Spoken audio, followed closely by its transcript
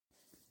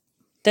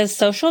Does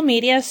social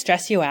media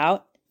stress you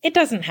out? It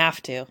doesn't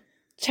have to.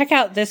 Check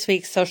out this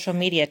week's social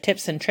media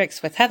tips and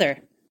tricks with Heather.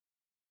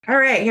 All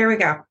right, here we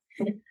go.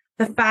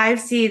 The 5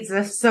 seeds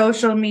of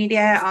social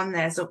media on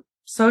this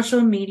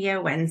Social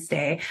Media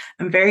Wednesday.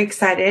 I'm very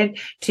excited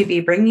to be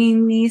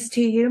bringing these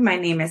to you. My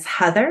name is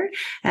Heather,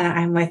 and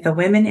I'm with the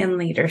Women in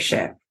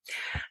Leadership.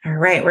 All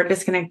right, we're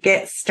just going to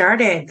get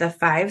started. The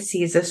 5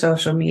 C's of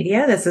social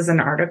media. This is an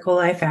article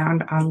I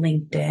found on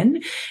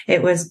LinkedIn.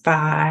 It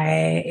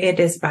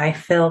is by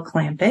Phil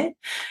Clampett.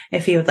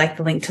 If you would like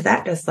the link to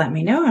that, just let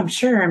me know. I'm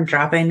sure I'm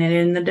dropping it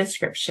in the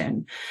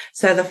description.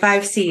 So the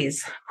 5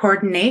 C's: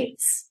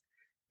 coordinates,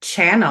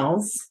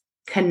 channels,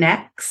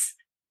 connects,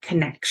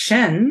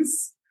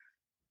 connections,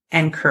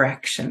 and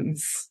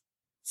corrections.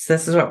 So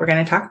this is what we're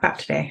going to talk about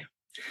today.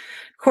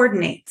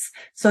 Coordinates.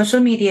 Social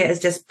media is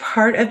just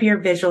part of your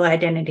visual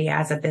identity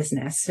as a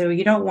business. So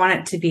you don't want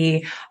it to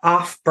be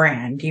off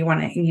brand. You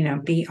want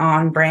to, be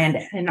on brand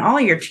in all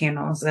your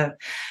channels of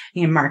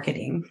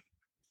marketing.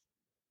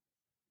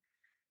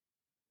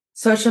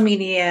 Social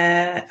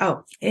media,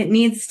 it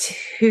needs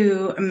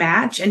to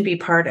match and be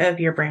part of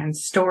your brand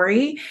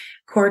story.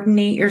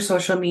 Coordinate your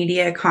social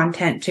media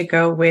content to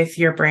go with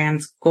your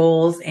brand's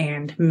goals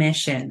and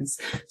missions.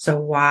 So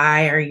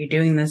why are you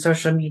doing the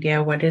social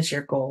media? What is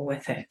your goal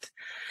with it?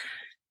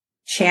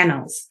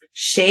 Channels.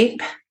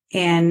 Shape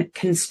and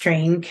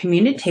constrain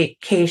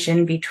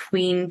communication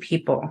between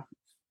people.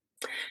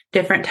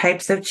 Different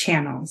types of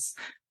channels.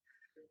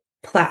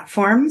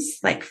 Platforms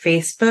like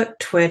Facebook,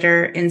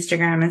 Twitter,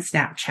 Instagram, and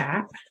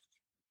Snapchat.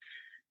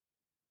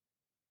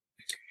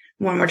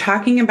 When we're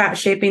talking about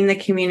shaping the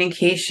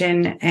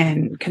communication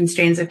and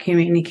constraints of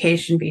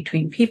communication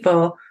between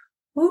people,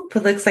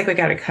 it looks like we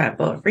got a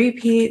couple of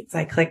repeats.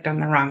 I clicked on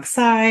the wrong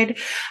side.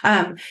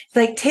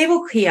 Like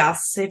table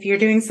kiosks, if you're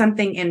doing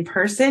something in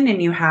person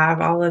and you have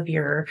all of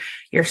your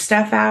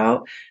stuff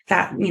out,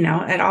 that,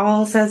 it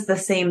all says the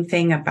same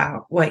thing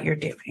about what you're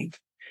doing.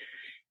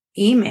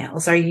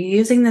 Emails, are you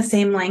using the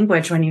same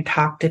language when you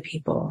talk to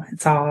people?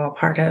 It's all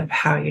part of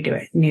how you do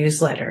it.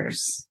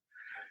 Newsletters,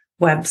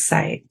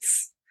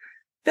 websites.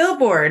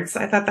 Billboards.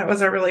 I thought that was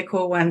a really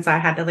cool one, so I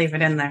had to leave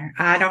it in there.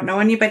 I don't know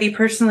anybody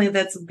personally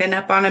that's been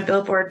up on a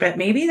billboard, but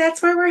maybe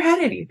that's where we're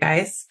headed, you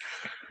guys.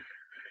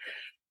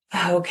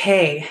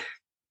 Okay.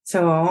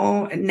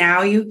 So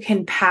now you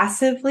can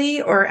passively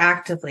or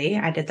actively,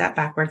 I did that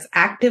backwards,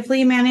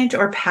 actively manage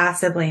or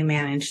passively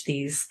manage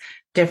these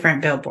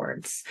different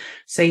billboards.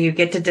 So you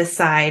get to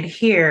decide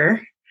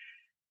here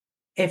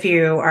if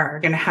you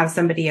are going to have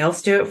somebody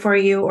else do it for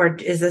you, or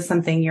is this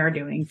something you're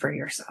doing for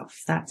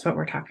yourself? That's what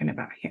we're talking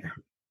about here.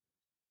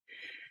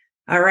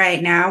 All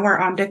right, now we're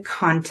on to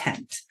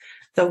content.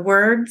 The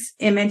words,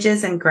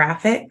 images, and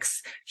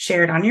graphics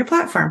shared on your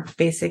platform,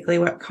 basically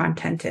what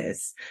content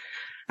is.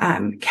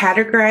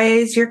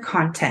 Categorize your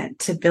content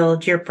to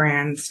build your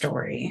brand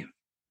story.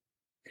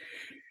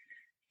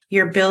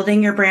 You're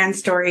building your brand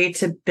story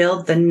to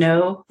build the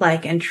know,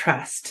 like, and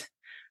trust.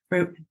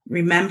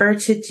 Remember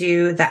to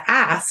do the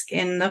ask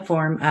in the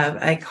form of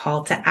a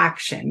call to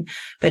action,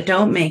 but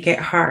don't make it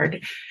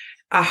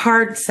a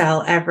hard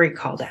sell every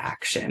call to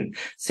action.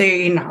 So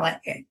you're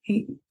not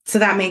so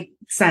that makes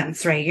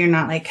sense, right? You're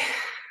not like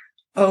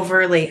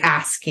overly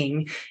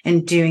asking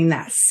and doing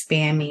that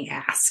spammy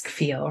ask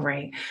feel,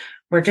 right?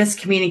 We're just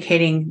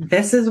communicating,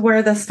 this is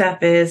where the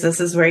stuff is. This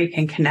is where you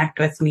can connect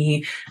with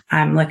me.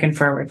 I'm looking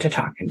forward to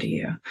talking to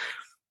you.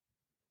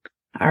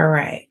 All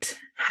right.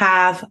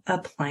 Have a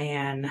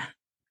plan.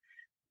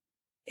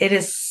 It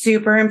is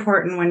super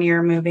important when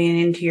you're moving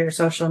into your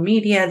social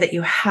media that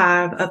you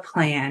have a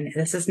plan.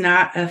 This is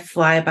not a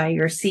fly by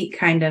your seat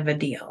kind of a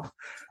deal.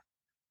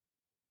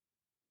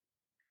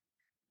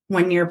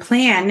 When your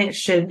plan, it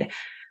should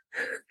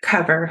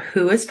cover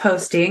who is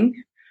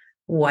posting,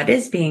 what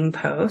is being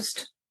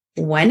posted,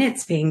 when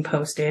it's being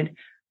posted,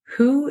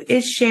 who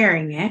is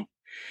sharing it,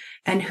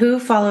 and who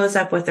follows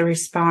up with the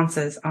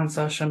responses on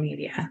social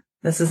media.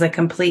 This is a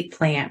complete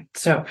plan.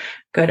 So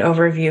good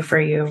overview for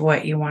you of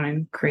what you want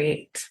to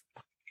create.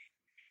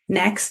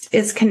 Next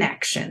is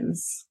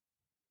connections.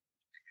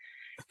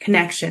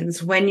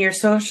 Connections. Where is your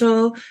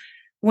social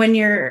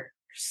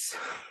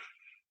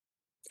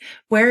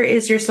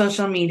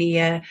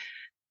media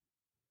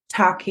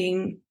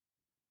taking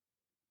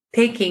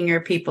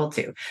your people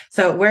to?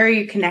 So where are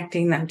you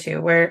connecting them to?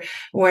 Where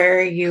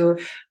are you,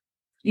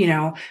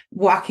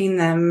 walking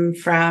them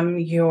from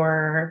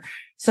your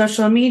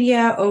social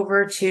media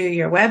over to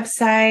your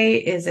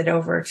website? Is it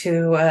over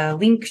to a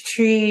link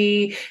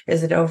tree?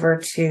 Is it over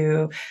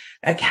to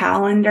a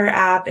calendar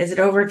app? Is it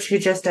over to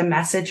just a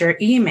message or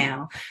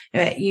email?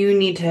 You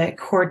need to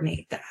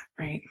coordinate that,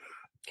 right?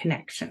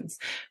 Connections.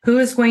 Who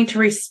is going to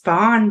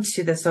respond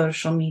to the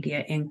social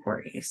media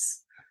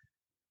inquiries?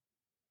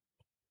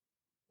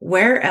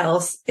 Where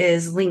else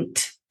is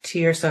linked to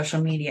your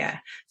social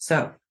media?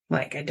 So,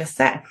 like I just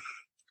said.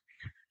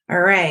 All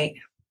right.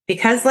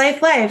 Because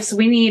life lives,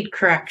 we need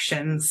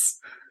corrections.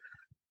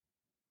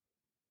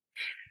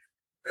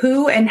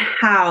 Who and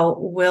how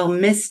will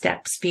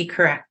missteps be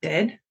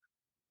corrected?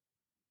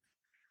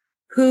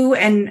 Who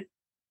and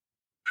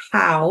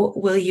how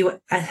will you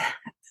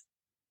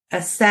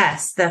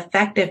assess the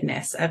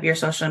effectiveness of your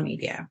social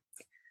media?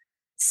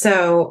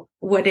 So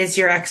what is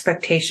your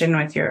expectation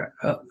with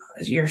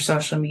your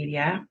social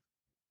media?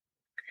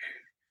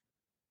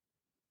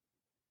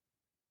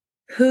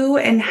 Who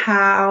and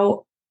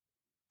how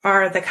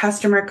are the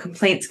customer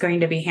complaints going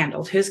to be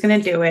handled? Who's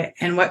going to do it?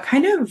 And what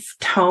kind of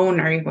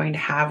tone are you going to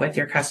have with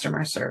your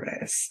customer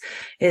service?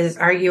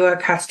 Are you a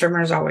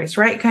customer's always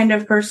right kind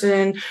of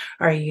person?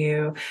 Are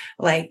you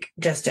like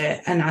just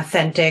an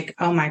authentic,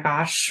 oh my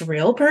gosh,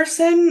 real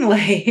person?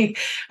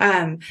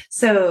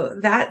 So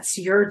that's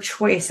your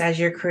choice as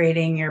you're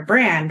creating your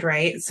brand,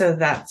 right? So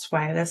that's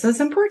why this is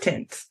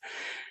important.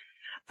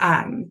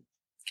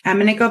 I'm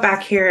going to go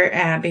back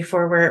here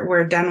before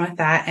we're done with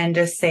that and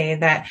just say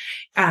that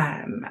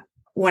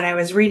when I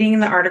was reading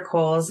the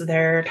articles,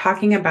 they're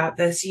talking about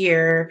this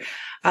year,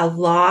 a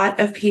lot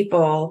of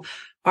people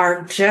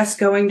are just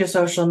going to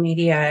social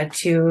media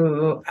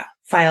to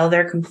file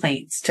their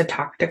complaints, to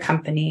talk to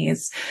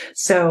companies.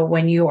 So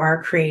when you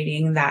are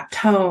creating that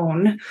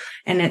tone,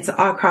 and it's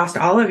across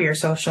all of your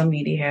social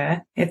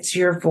media, it's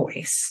your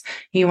voice.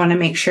 You want to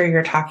make sure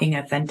you're talking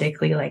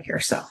authentically like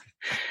yourself.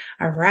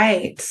 All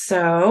right.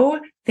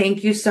 So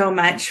thank you so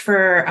much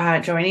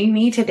for joining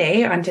me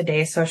today on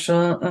today's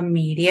Social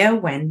Media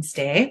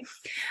Wednesday.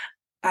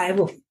 I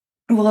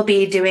will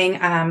be doing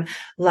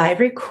live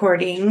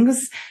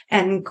recordings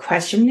and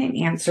question and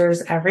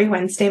answers every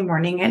Wednesday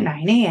morning at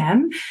 9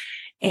 a.m.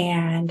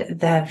 And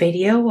the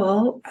video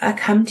will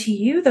come to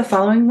you the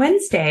following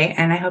Wednesday.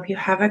 And I hope you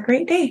have a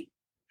great day.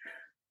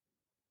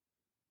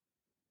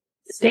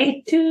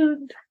 Stay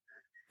tuned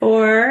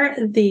for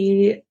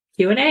the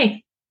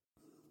Q&A.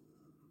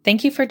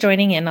 Thank you for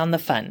joining in on the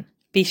fun.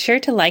 Be sure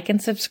to like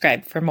and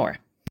subscribe for more.